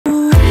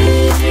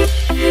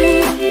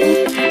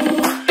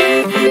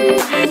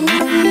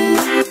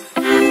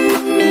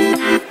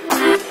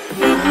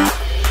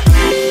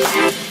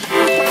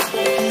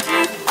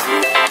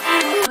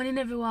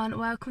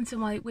welcome to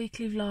my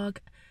weekly vlog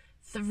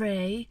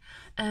 3.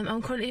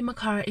 I'm currently in my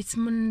car. It's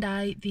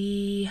Monday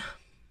the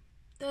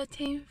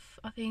 13th,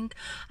 I think.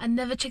 I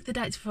never check the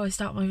dates before I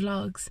start my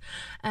vlogs.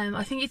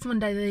 I think it's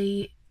Monday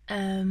the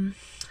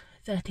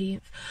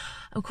 13th.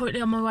 I'm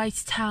currently on my way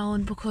to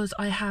town because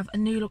I have a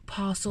new look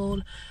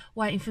parcel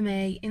waiting for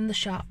me in the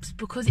shops,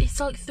 because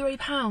it's like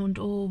 £3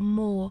 or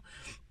more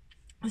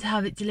to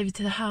have it delivered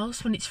to the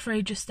house when it's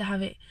free just to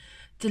have it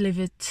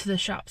delivered to the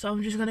shop. So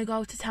I'm just gonna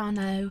go to town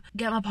now,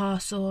 get my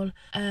parcel.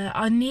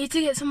 I need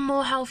to get some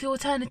more healthy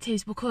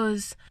alternatives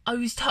because I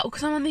was told,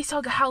 because I'm on this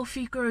like a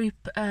healthy group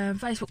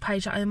Facebook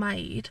page that I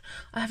made.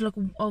 I have like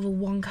over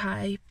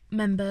 1k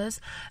members.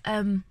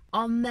 On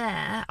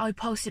there I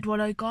posted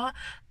what I got,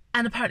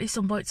 and apparently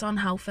some bites are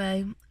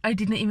unhealthy. I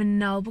didn't even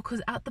know,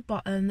 because at the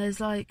bottom there's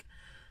like,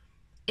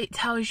 it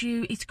tells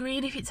you it's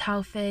green if it's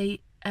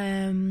healthy,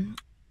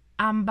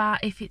 amber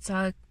if it's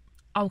like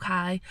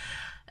okay,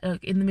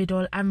 like in the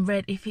middle, and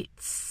red if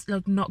it's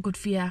like not good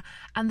for you.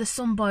 And the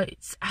sun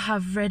bites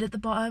have red at the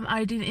bottom.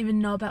 I didn't even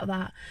know about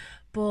that.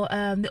 But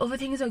the other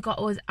things I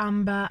got was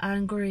amber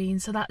and green,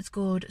 so that's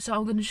good. So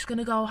I'm just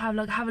gonna go have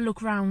a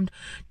look around,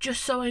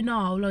 just so I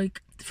know,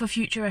 like for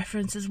future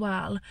reference as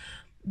well,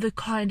 the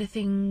kind of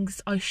things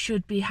I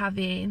should be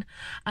having.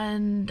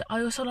 And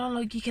I also know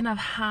like you can have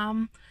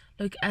ham,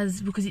 like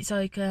because it's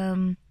like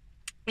in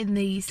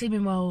the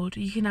Slimming World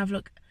you can have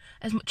like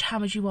as much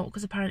ham as you want,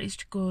 because apparently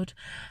it's good.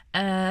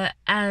 So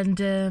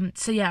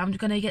yeah, I'm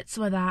gonna get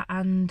some of that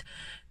and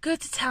go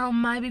to town,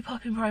 maybe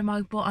pop in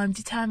Primark, but I'm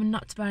determined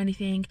not to buy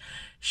anything.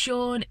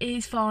 Sean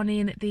is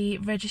phoning the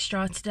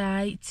registrar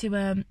today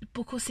to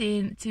book us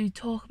in to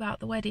talk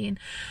about the wedding,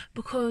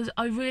 because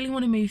I really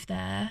want to move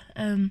there.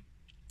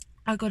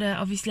 I gotta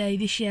obviously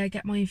this year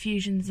get my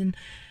infusions and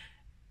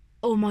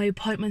all my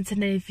appointments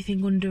and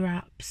everything under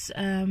wraps.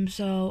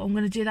 So I'm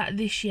gonna do that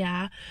this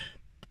year.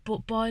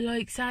 But by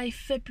like say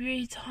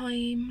February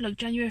time, like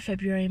January,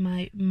 February,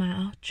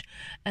 March,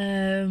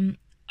 I'll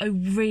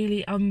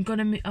be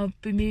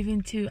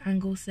moving to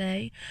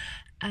Anglesey,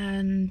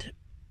 and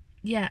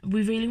yeah,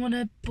 we really want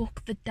to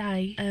book the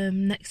day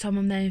next time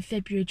I'm there in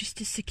February, just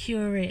to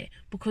secure it,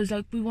 because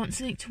like we want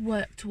something to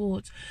work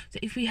towards. So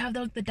if we have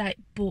like the date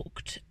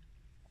booked,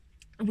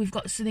 we've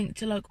got something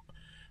to like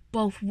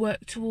both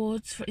work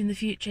towards for in the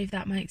future, if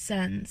that makes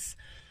sense.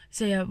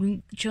 So yeah,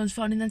 Sean's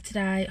phoning them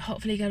today.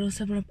 Hopefully get us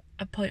an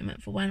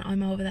appointment for when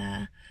I'm over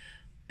there.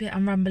 But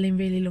I'm rambling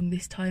really long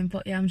this time.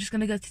 But yeah, I'm just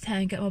going to go to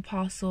town, get my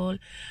parcel,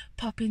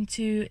 pop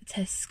into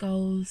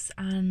Tesco's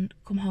and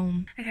come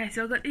home. Okay,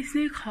 so I got this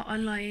new cut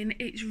online.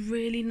 It's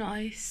really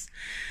nice.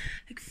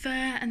 Like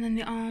fair, and then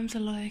the arms are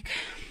like,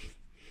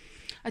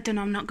 I don't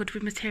know, I'm not good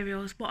with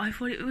materials, but I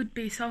thought it would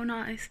be so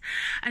nice.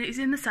 And it's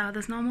in the sale,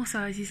 there's no more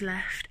sizes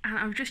left. And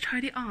I've just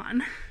tried it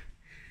on.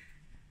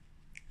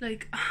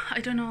 Like,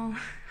 I don't know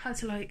how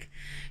to like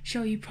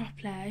show you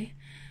properly,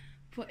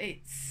 but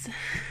it's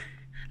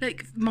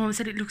like Mum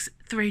said, it looks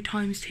 3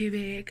 times too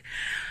big.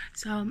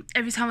 So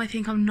every time I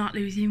think I'm not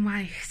losing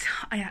weight,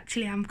 I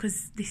actually am,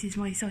 because this is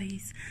my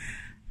size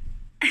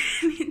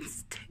and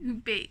it's too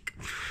big.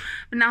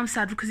 But now I'm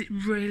sad because it's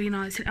really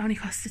nice. It only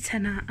costs a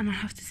tenner and I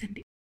have to send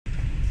it.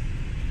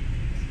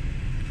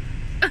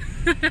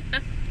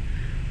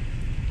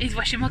 He's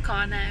washing my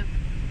car now.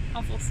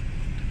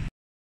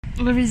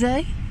 Where is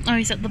he? Oh,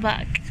 he's at the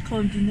back.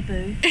 Climbed in the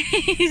boot.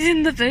 He's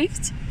in the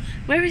boot.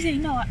 Where is he?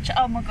 No, actually.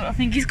 Oh my god, I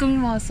think he's coming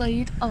my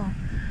side. Oh.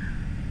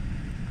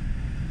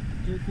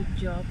 Do a good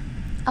job.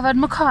 I've had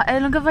my car. How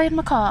long have I had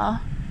my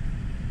car?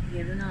 A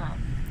year and a half.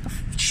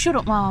 Shut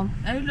up, Mum.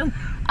 How long?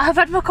 I've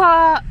had my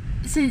car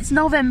since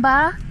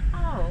November.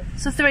 Oh.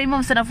 So 3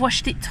 months, and I've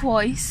washed it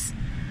twice.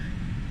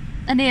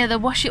 And here, they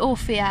wash it all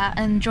for you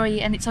and dry it,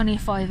 and it's only a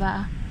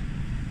 £5.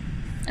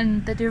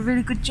 And they do a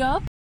really good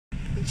job.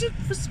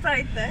 Just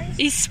sprayed this.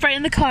 He's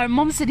spraying the car, and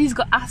Mum said he's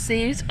got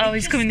acid. Oh,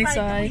 he's coming this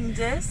way.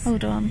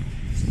 Hold on.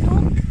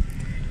 Stop.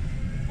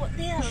 What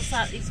the hell's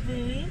that he's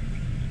doing?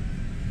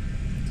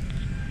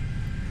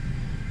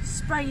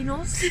 Spraying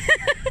us.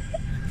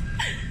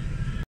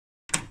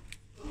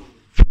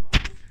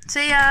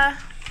 See ya.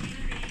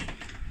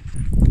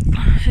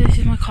 So this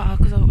is my car,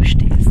 because I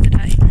washed it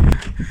yesterday.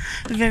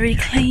 Very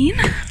clean.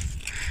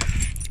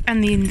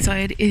 And the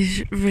inside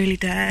is really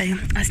dirty.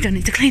 I still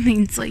need to clean the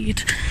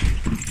inside.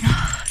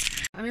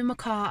 I'm in my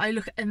car. I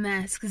look a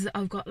mess because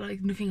I've got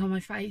like nothing on my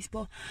face,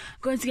 but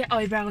I'm going to get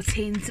eyebrow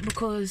tint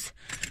because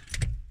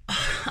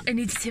I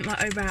need to tint my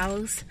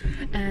eyebrows.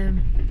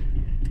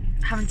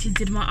 Haven't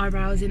tinted my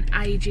eyebrows in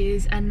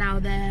ages, and now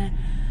they're,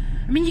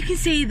 I mean, you can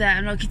see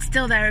them, like it's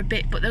still there a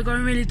bit, but they're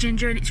going really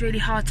ginger, and it's really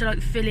hard to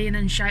like fill in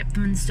and shape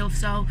them and stuff.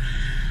 So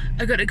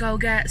I got to go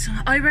get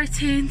some eyebrow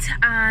tint,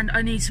 and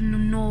I need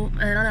some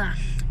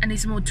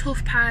more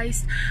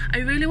toothpaste. I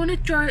really want to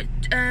try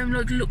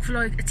like look for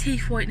like a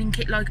teeth whitening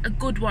kit, like a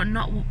good one,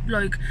 not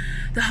like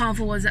the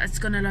harmful ones that's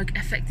gonna like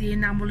affect the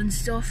enamel and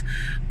stuff.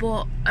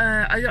 But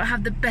I don't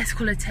have the best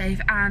colour teeth,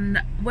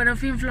 and when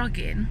I've been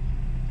vlogging,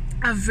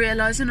 I've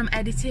realised when I'm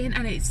editing,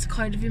 and it's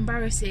kind of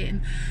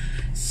embarrassing.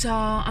 So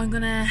I'm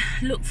gonna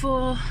look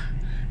for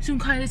some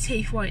kind of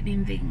teeth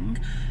whitening thing.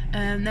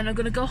 Then I'm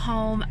gonna go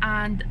home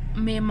and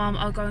me and Mum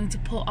are going to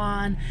put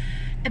on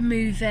a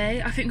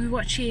movie. I think we're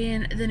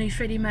watching the new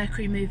Freddie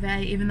Mercury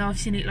movie, even though I've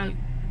seen it like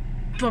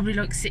probably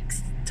like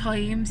 6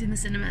 times in the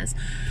cinemas.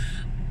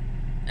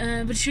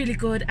 But it's really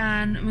good,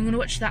 and we're gonna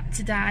watch that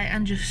today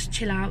and just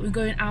chill out. We're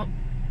going out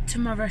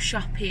tomorrow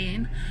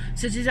shopping,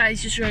 so today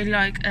is just really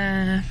like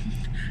a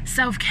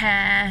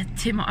self-care,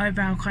 tint my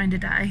eyebrow kind of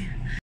day.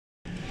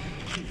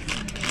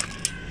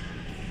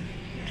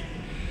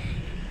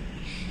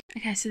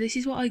 Okay, so this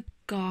is what I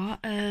got.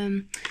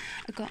 I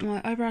got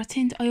my eyebrow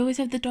tint. I always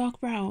have the dark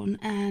brown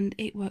and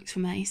it works for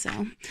me,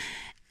 so.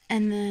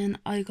 And then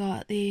I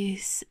got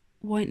this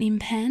whitening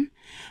pen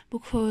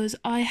because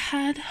I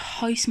had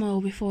High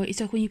Smile before.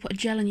 It's like when you put a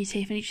gel on your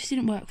teeth and it just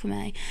didn't work for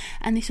me.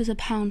 And this was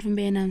 £1 from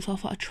B&M, so I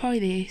thought I'd try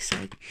this, so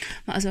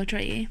might as well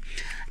try it.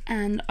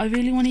 And I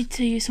really wanted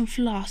to use some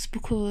floss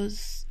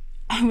because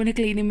I want to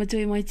clean in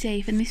doing my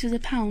teeth, and this was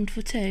 £1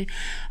 for 2.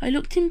 I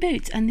looked in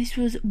Boots and this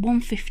was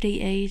 £1.50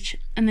 each,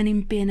 and then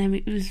in B&M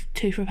it was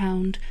 2 for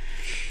 £1.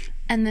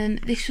 And then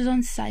this was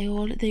on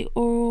sale, the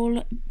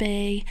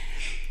Oral-B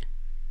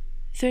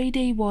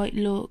 3D White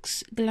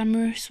Looks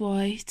Glamorous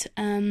White.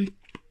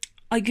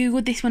 I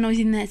googled this when I was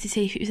in there to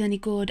see if it was any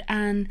good,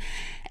 and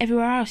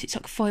everywhere else it's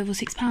like £5 or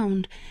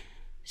 £6.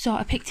 So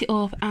I picked it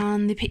up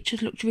and the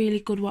pictures looked really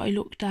good what I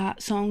looked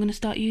at, so I'm going to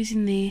start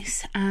using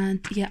this and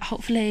yeah,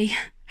 hopefully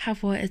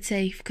have whiter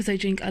teeth because I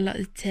drink a lot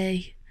of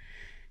tea.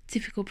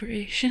 Typical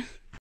British.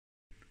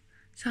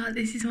 So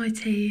this is my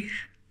teeth.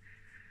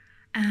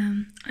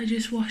 I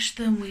just washed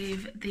them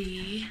with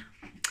the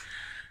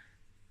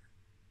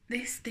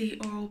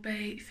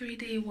Oral-B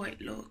 3D White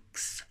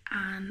Looks,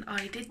 and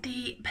I did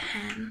the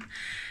pen.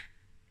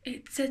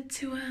 It said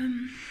to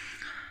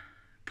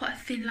put a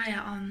thin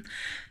layer on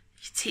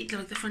your teeth,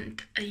 like the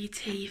front of your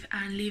teeth,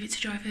 and leave it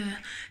to dry for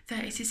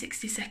 30 to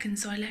 60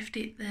 seconds. So I left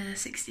it there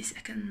 60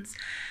 seconds,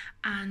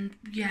 and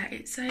yeah,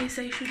 it says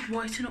they should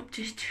whiten up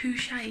just 2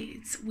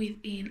 shades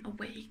within a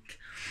week.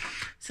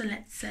 So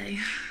let's see.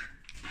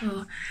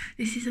 Oh,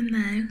 this is a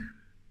now,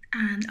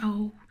 and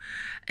oh,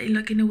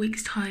 like in a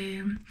week's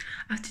time,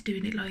 after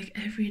doing it like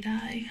every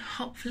day,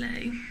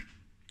 hopefully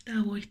they're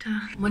whiter.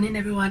 Morning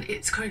everyone,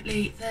 it's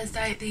currently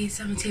Thursday the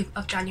 17th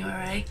of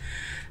January.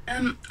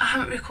 I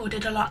haven't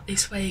recorded a lot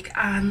this week,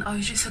 and I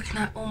was just looking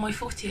at all my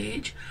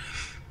footage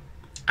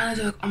and I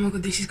was like, oh my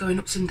god, this is going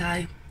up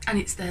Sunday and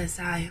it's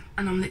Thursday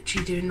and I'm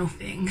literally doing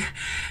nothing.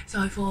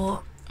 So I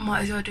thought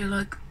might as well do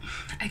like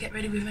a get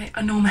ready with me.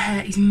 I know my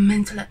hair is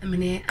mental at the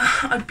minute.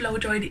 I blow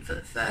dried it for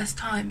the first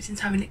time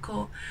since having it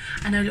cut,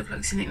 and I look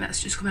like something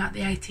that's just come out of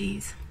the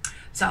 80s.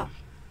 So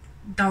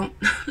don't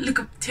look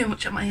up too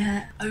much at my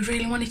hair. I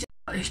really wanted to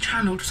start this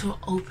channel to sort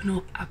of open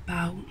up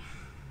about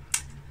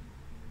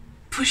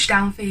push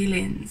down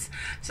feelings.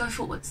 So I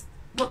thought what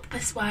the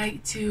best way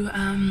to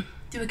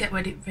do a get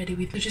ready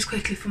with. But just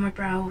quickly for my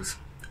brows,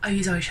 I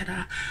use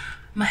eyeshadow.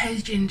 My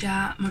hair's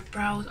ginger, my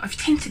brows, I've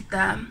tinted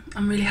them.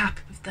 I'm really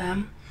happy with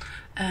them.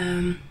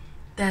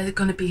 They're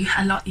gonna be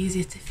a lot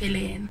easier to fill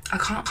in. I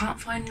can't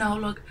find no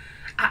like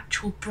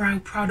actual brow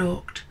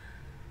product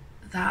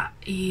that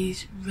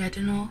is red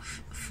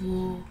enough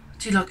to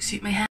like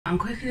suit my hair. I'm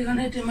quickly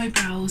gonna do my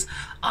brows.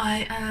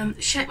 I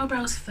shape my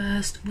brows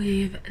first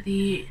with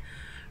the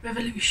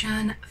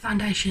Revolution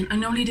foundation. I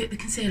normally do it with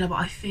concealer, but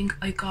I think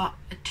I got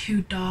a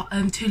too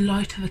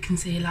light of a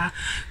concealer,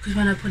 because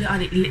when I put it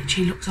on it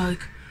literally looks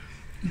like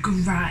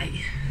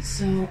grey.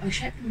 So I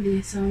shaped them with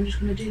this, so I'm just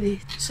gonna do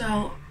this.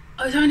 So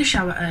I was having a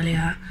shower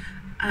earlier,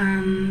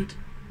 and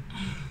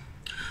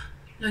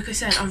like I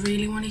said, I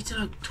really wanted to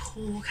like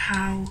talk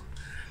how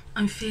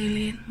I'm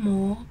feeling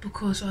more,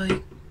 because I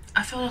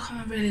feel like I'm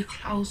a really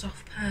closed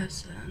off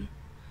person.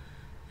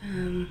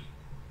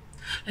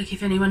 Like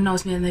if anyone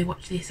knows me and they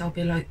watch this, I'll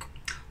be like,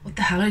 what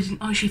the hell, I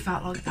didn't know she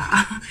felt like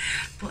that.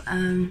 But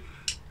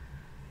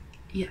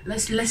yeah,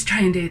 let's try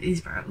and do these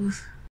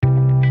brows.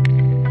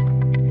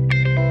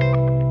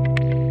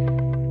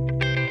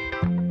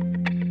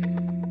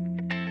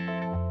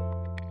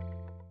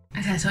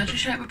 Okay, so I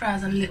just shaped my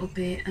brows a little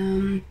bit.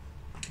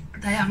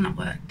 They have not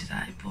worked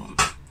today,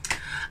 but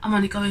I'm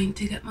only going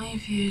to get my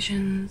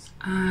infusions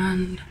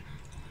and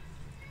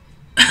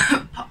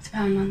pop to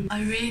Poundland.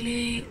 I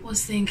really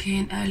was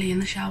thinking early in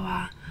the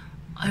shower,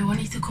 I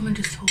wanted to come and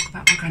just talk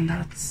about my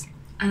granddads.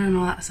 I don't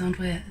know, that sounds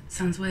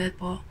weird,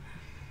 but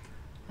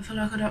I feel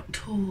like I don't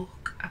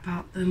talk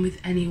about them with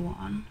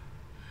anyone.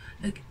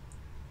 Like,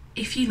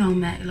 if you know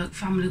me, like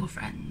family or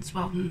friends,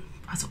 well,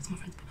 I talk to my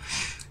friends,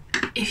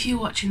 but if you're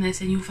watching this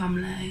in your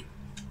family,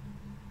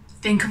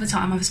 think of a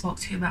time I've spoke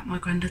to you about my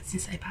granddad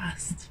since they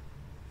passed.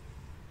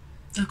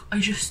 Like,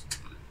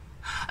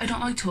 I don't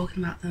like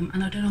talking about them,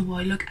 and I don't know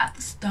why. Like, at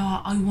the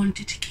start I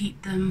wanted to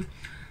keep them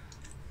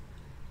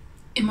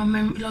in my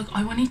memory, like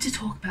I wanted to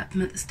talk about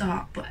them at the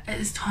start, but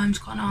as time's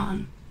gone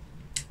on,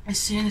 as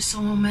soon as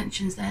someone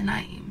mentions their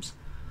names,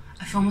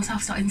 I feel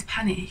myself starting to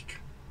panic.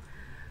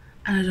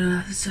 And I don't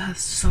know, that's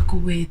just like a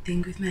weird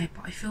thing with me,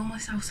 but I feel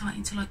myself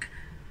starting to like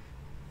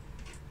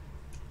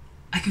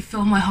I can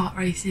feel my heart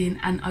racing,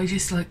 and I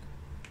just like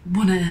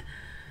want to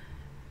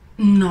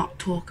not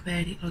talk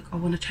about it. Like I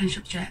want to change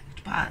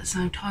subject, but at the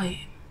same time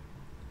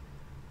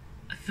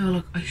I feel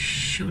like I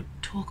should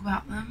talk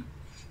about them,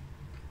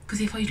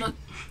 because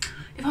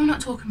if I'm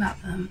not talking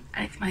about them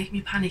and it's making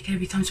me panic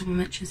every time someone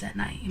mentions their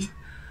name,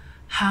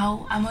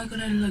 how am I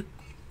gonna like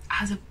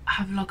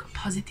have like a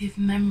positive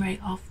memory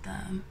of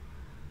them?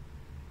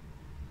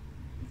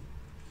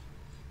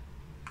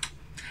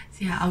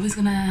 So yeah, I was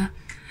gonna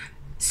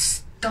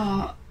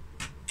start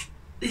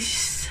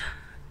this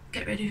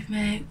get ready with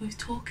me with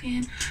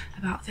talking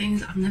about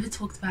things I've never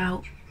talked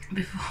about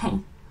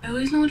before. I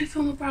always normally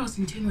film my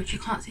browsing too much, you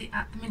can't see it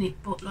at the minute,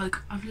 but like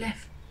I've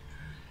left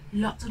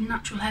lots of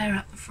natural hair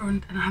at the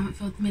front and I haven't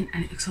filled them in,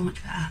 and it looks so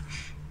much better.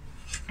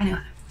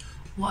 Anyway,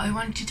 what I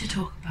wanted to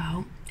talk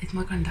about is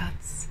my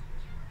granddad's.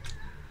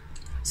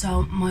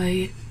 So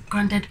my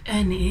granddad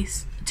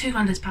Ernest, two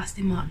granddads passed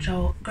in March.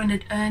 So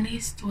granddad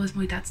Ernest was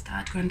my dad's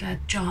dad,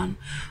 granddad John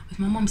was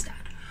my mum's dad.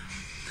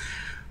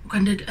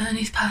 Granddad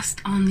Ernest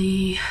passed on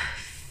the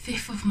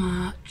 5th of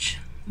March.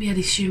 We had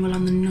his funeral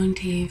on the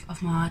 19th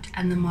of March,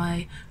 and then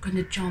my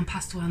granddad John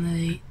passed away on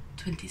the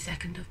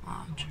 22nd of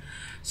March.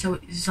 So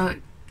it was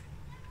like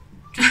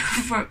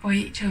right by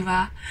each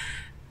other.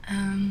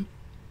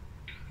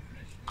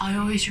 I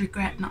always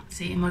regret not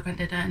seeing my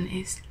granddad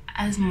Ernest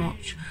as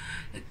much.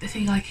 Like the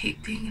thing I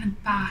keep thinking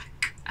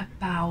back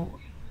about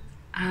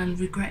and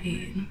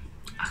regretting,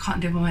 I can't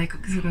do my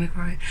makeup because I'm gonna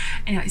cry.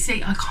 Anyway,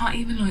 see, I can't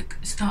even like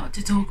start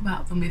to talk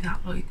about them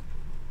without like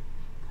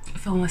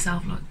feel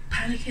myself like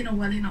panicking or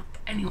welling up.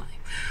 Anyway,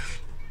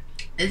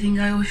 the thing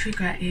I always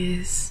regret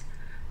is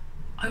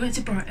I went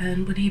to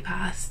Brighton when he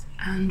passed,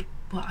 and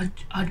well,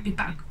 I'd been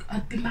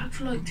back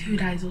for like 2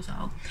 days or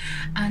so,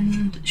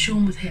 and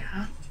Sean was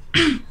here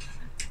and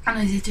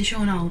I said to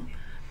Sean, oh,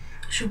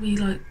 should we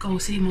like go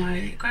see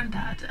my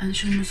granddad? And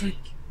Sean was like,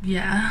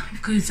 yeah,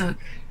 because like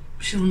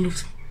Sean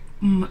loved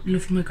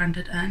my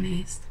granddad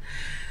Ernest.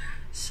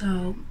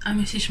 So I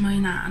messaged my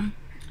nan,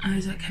 I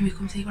was like, can we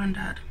come see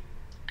granddad?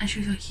 And she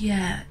was like,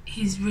 yeah,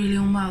 he's really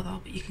unwell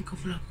though, but you can go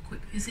for like a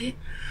quick visit.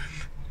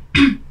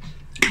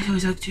 So I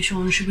was like to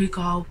Sean, should we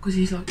go? Because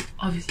he's like,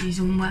 obviously he's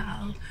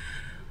unwell,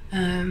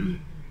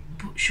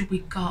 but should we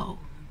go?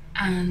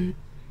 And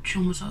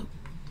Sean was like,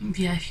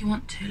 yeah, if you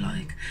want to.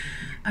 Like,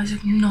 I was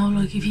like, no,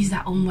 like if he's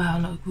that unwell,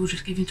 like we'll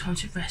just give him time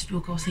to rest,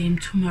 we'll go see him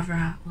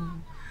tomorrow,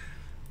 or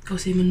go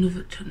see him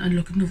another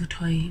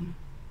time.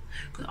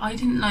 Because I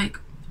didn't like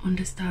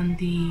understand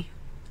the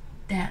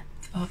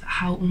depth of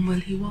how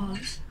unwell he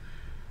was.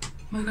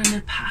 My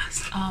granddad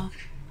passed of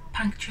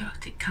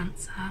pancreatic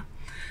cancer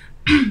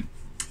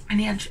and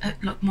he had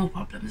like more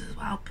problems as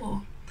well,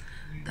 but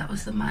that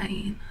was the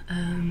main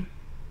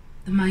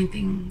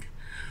thing.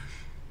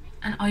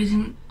 And I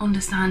didn't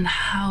understand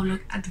how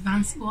like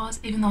advanced it was,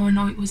 even though I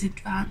know it was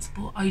advanced,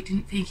 but I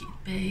didn't think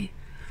it'd be.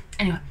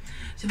 Anyway,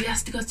 so we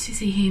asked to go to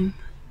see him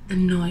the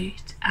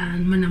night,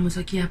 and my nan was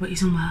like, yeah, but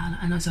he's unwell.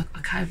 And I was like,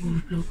 okay,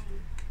 we'll like,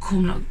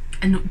 come like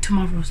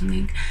tomorrow or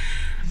something.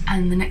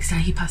 And the next day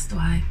he passed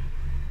away.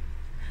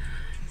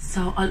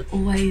 So I'll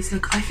always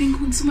like, I think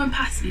when someone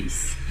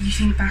passes, you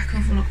think back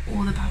over like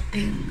all the bad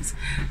things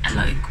and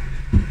like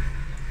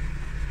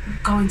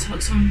go into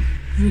like some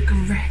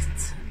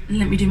regret.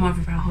 Let me do my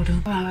other brow, hold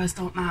on. Brows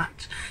don't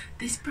match.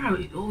 This brow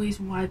is always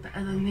way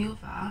better than the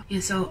other.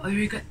 Yeah, so I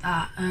regret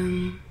that.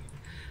 And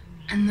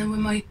then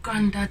when my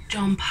granddad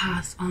John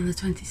passed on the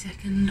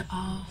 22nd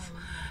of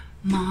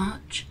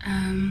March,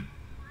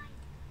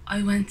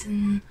 we went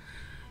in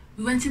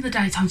the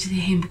daytime to see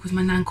him because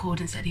my nan called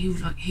and said he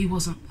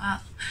wasn't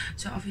well.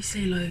 So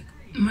obviously like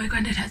my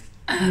granddad had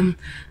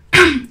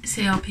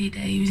COPD,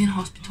 he was in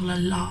hospital a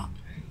lot.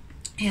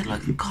 He had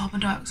like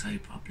carbon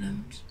dioxide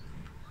problems.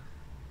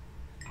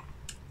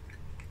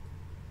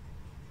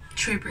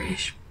 True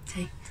British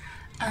tea.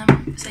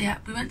 So yeah,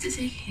 we went to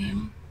see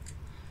him,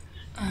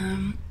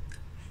 and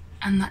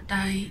that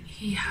day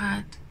he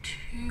had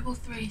 2 or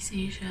 3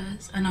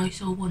 seizures and I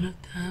saw one of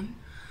them.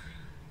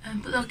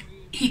 But like,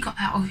 he got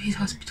out of his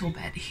hospital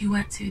bed, he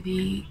went to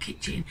the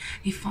kitchen,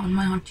 he found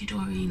my auntie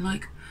Doreen.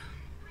 Like,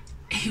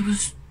 he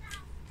was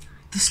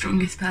the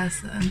strongest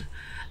person.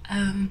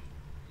 And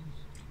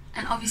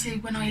obviously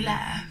when I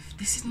left,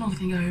 this is another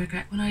thing I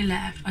regret, when I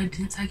left I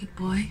didn't say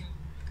goodbye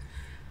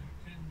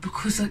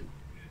because like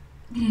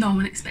no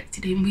one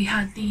expected him. We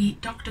had the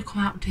doctor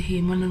come out to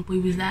him when we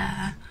was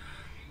there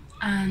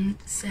and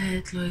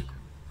said like,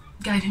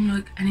 gave him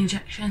like an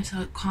injection to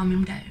like calm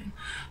him down,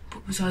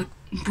 but was like,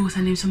 we'll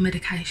send him some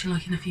medication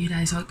like in a few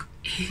days, like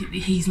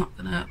he's not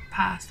gonna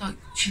pass. Like,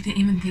 she didn't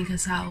even think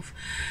herself.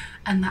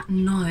 And that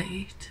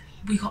night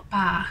we got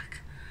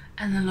back,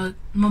 and then like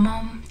my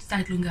mum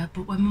stayed longer,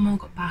 but when my mum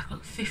got back,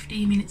 like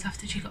 15 minutes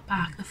after she got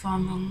back, the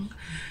phone rang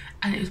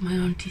and it was my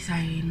auntie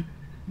saying,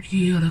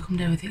 you gotta come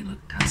down with it,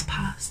 like Dad's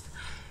passed.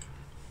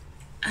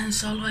 And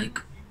so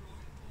like,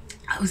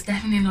 I was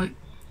definitely like,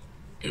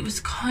 it was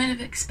kind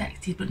of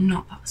expected but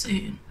not that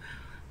soon.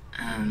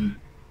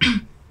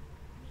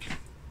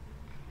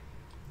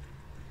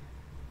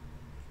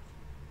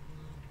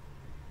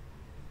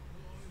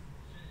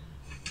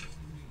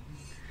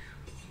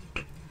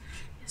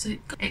 So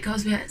it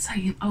goes without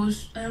saying, I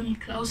was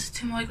closer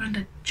to my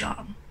granddad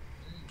John.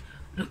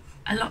 Look,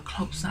 a lot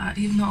closer,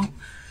 even though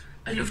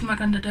I loved my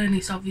granddad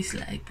Ernest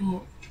obviously,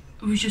 but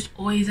it was just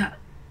always at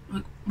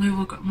like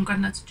my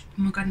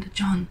granddad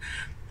John.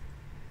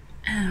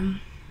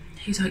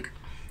 He's like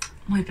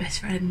my best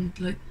friend.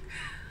 Like,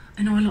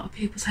 I know a lot of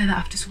people say that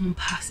after someone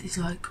passes,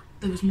 like,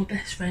 they was my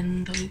best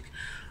friend, like,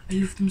 I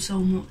loved them so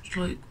much,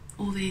 like,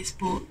 all this,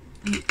 but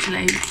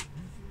literally,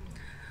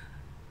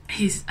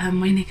 his,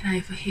 my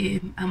nickname for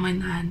him and my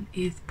nan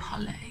is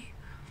Polly.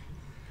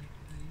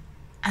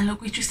 And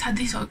like, we just had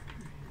this, like,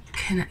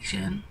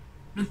 connection.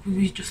 Like, we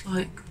were just,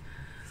 like,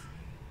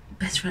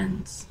 best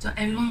friends. So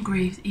everyone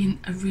grieves in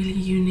a really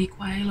unique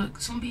way. Like,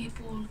 some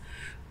people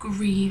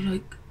grieve,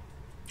 like,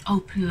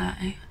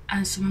 openly,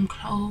 and some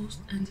closed,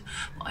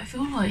 but I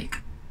feel like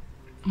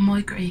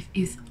my grief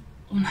is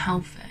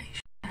unhealthy,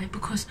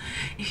 because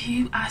if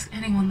you ask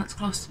anyone that's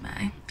close to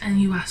me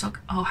and you ask like,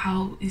 oh,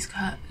 how is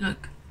Kurt,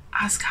 like,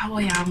 ask how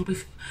I am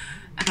with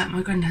about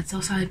my granddad,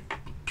 they'll say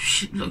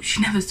she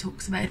never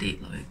talks about it,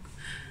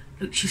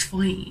 like she's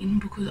fine,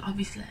 because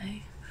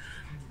obviously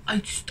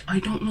I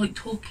don't like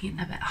talking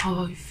about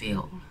how I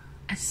feel,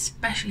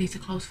 especially to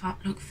close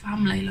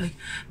family, like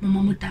my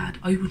mum or dad.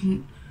 I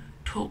wouldn't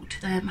talk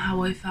to them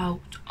how I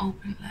felt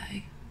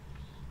openly,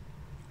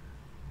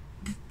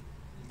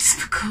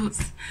 just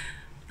because,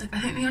 like, I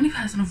think the only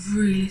person I've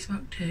really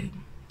spoke to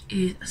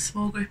is a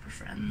small group of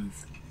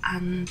friends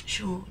and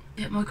Sean.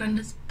 Yeah, my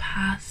granddad's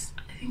passed,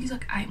 I think he's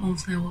like 8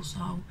 months now or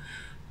so,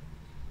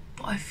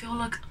 but I feel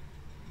like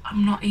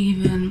I'm not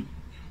even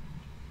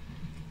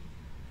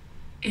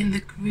in the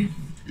grief.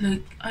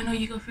 Like, I know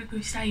you go through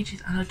grief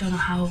stages and I don't know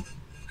how,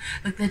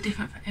 like, they're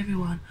different for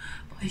everyone,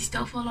 but I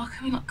still feel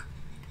like I'm in like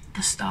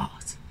the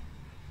start.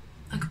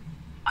 Like,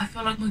 I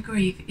feel like my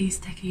grief is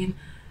taking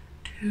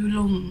too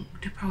long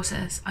to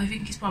process. I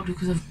think it's probably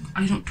because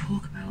I don't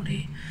talk about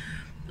it,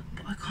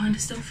 but I kind of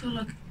still feel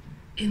like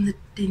in the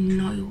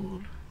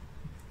denial.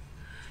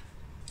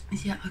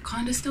 Yeah, I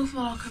kind of still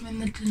feel like I'm in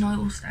the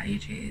denial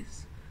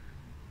stages,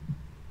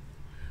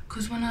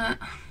 because when I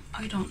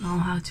don't know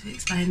how to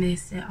explain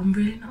this. I'm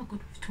really not good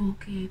with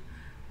talking,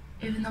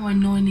 even though I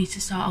know I need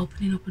to start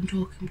opening up and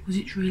talking, because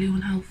it's really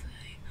unhealthy.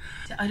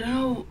 I don't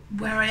know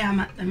where I am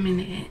at the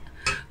minute,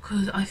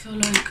 because I feel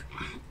like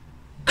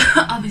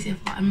obviously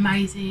I've got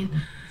amazing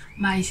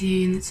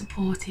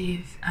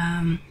supportive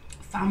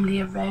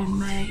family around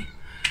me,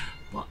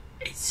 but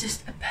it's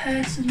just a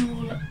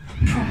personal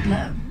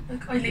problem.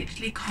 Like, I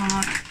literally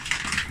can't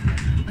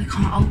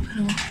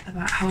open up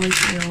about how I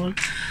feel,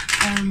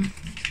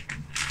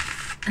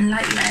 and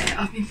lately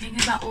I've been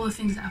thinking about all the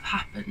things that have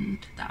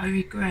happened that I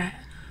regret,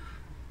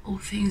 or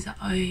things that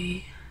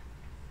I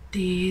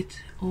did,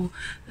 or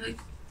like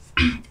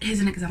here's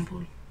an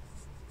example.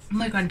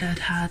 My granddad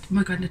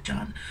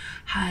John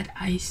had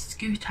a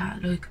scooter,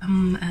 like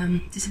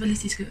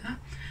disability scooter,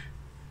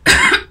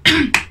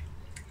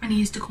 and he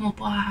used to come up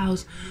our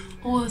house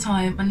all the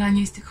time, and Nan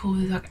used to call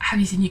us like, have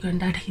you seen your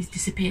granddad, he's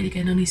disappeared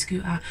again on his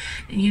scooter.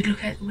 And you'd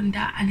look out the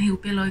window and he'll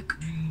be like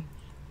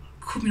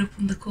coming up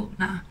on the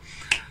corner.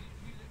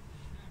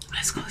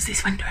 Let's close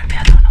this window a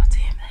bit, I don't know what to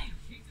hear me.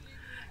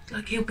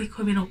 Like, he'll be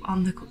coming up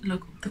on the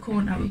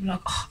corner, we'll be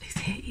like, oh,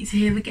 he's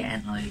here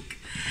again, like.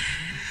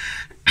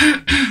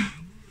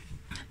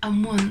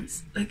 And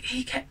once, like,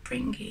 he kept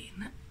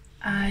bringing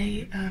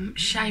a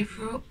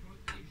shaver up,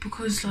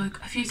 because like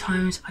a few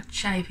times I'd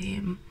shave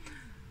him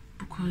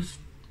because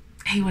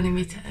he wanted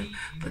me to,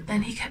 but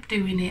then he kept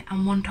doing it,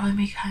 and one time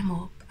he came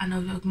up and I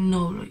was like,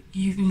 no, like,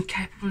 you've been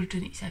capable of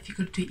doing it yourself, you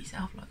could do it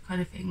yourself, like,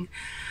 kind of thing.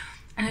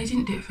 And I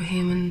didn't do it for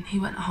him, and he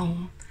went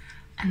home,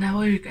 and now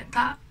I regret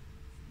that.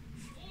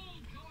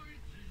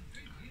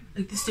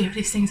 Like, the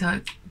stupidest things,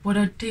 like, what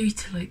I'd do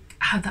to like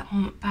have that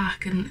moment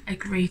back and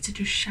agree to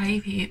just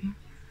shave him.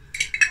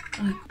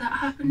 Like, that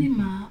happened in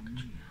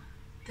March.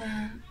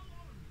 Then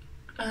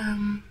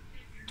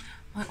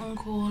my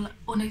uncle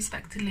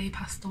unexpectedly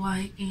passed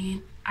away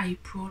in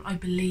April, I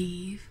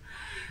believe,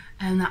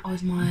 and that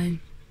was my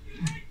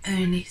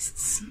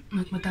Ernest's,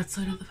 like, my dad's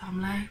side of the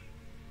family.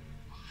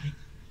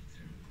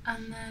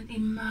 And then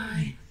in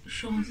May,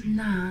 Sean's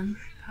nan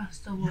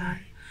passed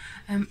away.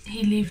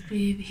 He lived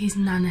with his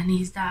nan and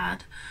his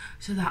dad,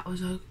 so that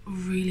was like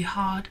really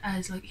hard,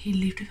 as like he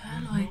lived with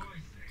her, like,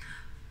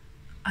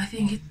 I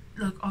think it,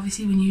 like,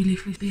 obviously when you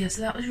live with, but yeah,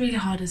 so that was really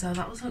hard as well.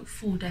 That was like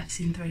 4 deaths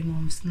in 3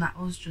 months, and that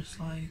was just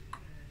like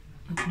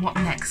what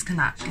next can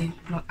actually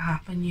like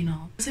happen, you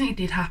know. Something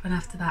did happen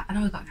after that. I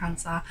know I got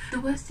cancer. The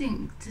worst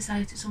thing to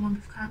say to someone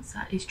with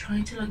cancer is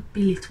trying to like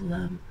belittle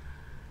them.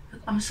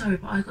 Like, I'm sorry,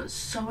 but I got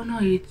so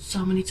annoyed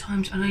so many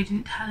times, and I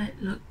didn't tell it,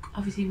 like,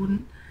 obviously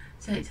wouldn't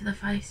say it to their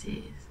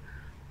faces,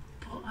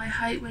 but I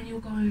hate when you're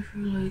going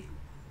through like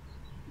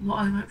what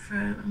I went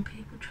through and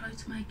people try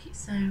to make it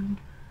sound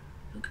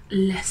like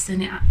less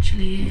than it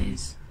actually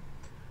is.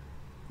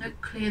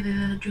 Like, clearly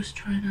they're just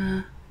trying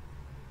to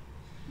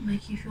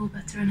make you feel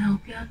better and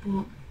help you, but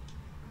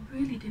it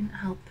really didn't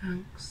help,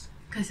 thanks.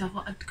 Okay, so I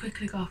thought I'd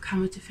quickly go off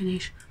camera to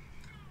finish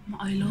my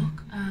eye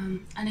look.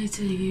 I need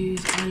to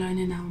use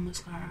eyeliner now and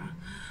mascara.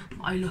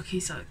 My eye look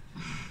is like,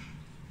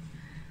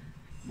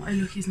 my eye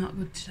look is not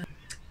good today.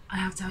 I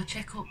have to have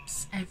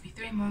checkups every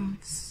 3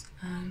 months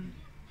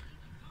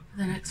for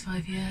the next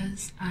 5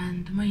 years,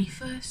 and my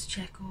first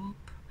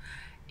checkup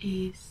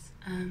is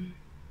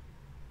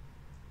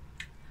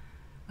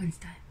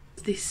Wednesday.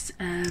 This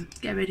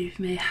get ready with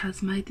me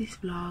has made this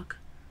vlog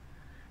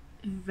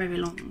very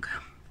long,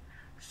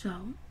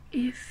 so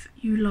if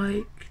you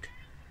liked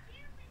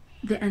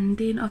the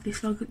ending of this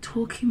vlog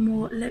talking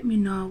more, let me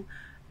know,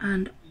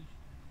 and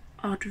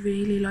I'd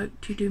really like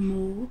to do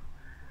more.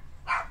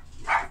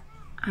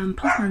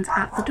 Postman's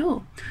at the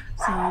door,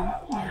 so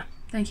yeah,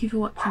 thank you for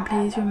watching.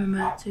 Please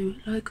remember to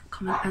like,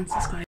 comment and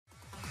subscribe.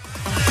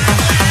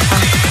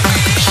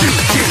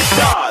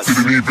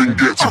 Didn't even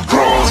get to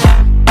cross.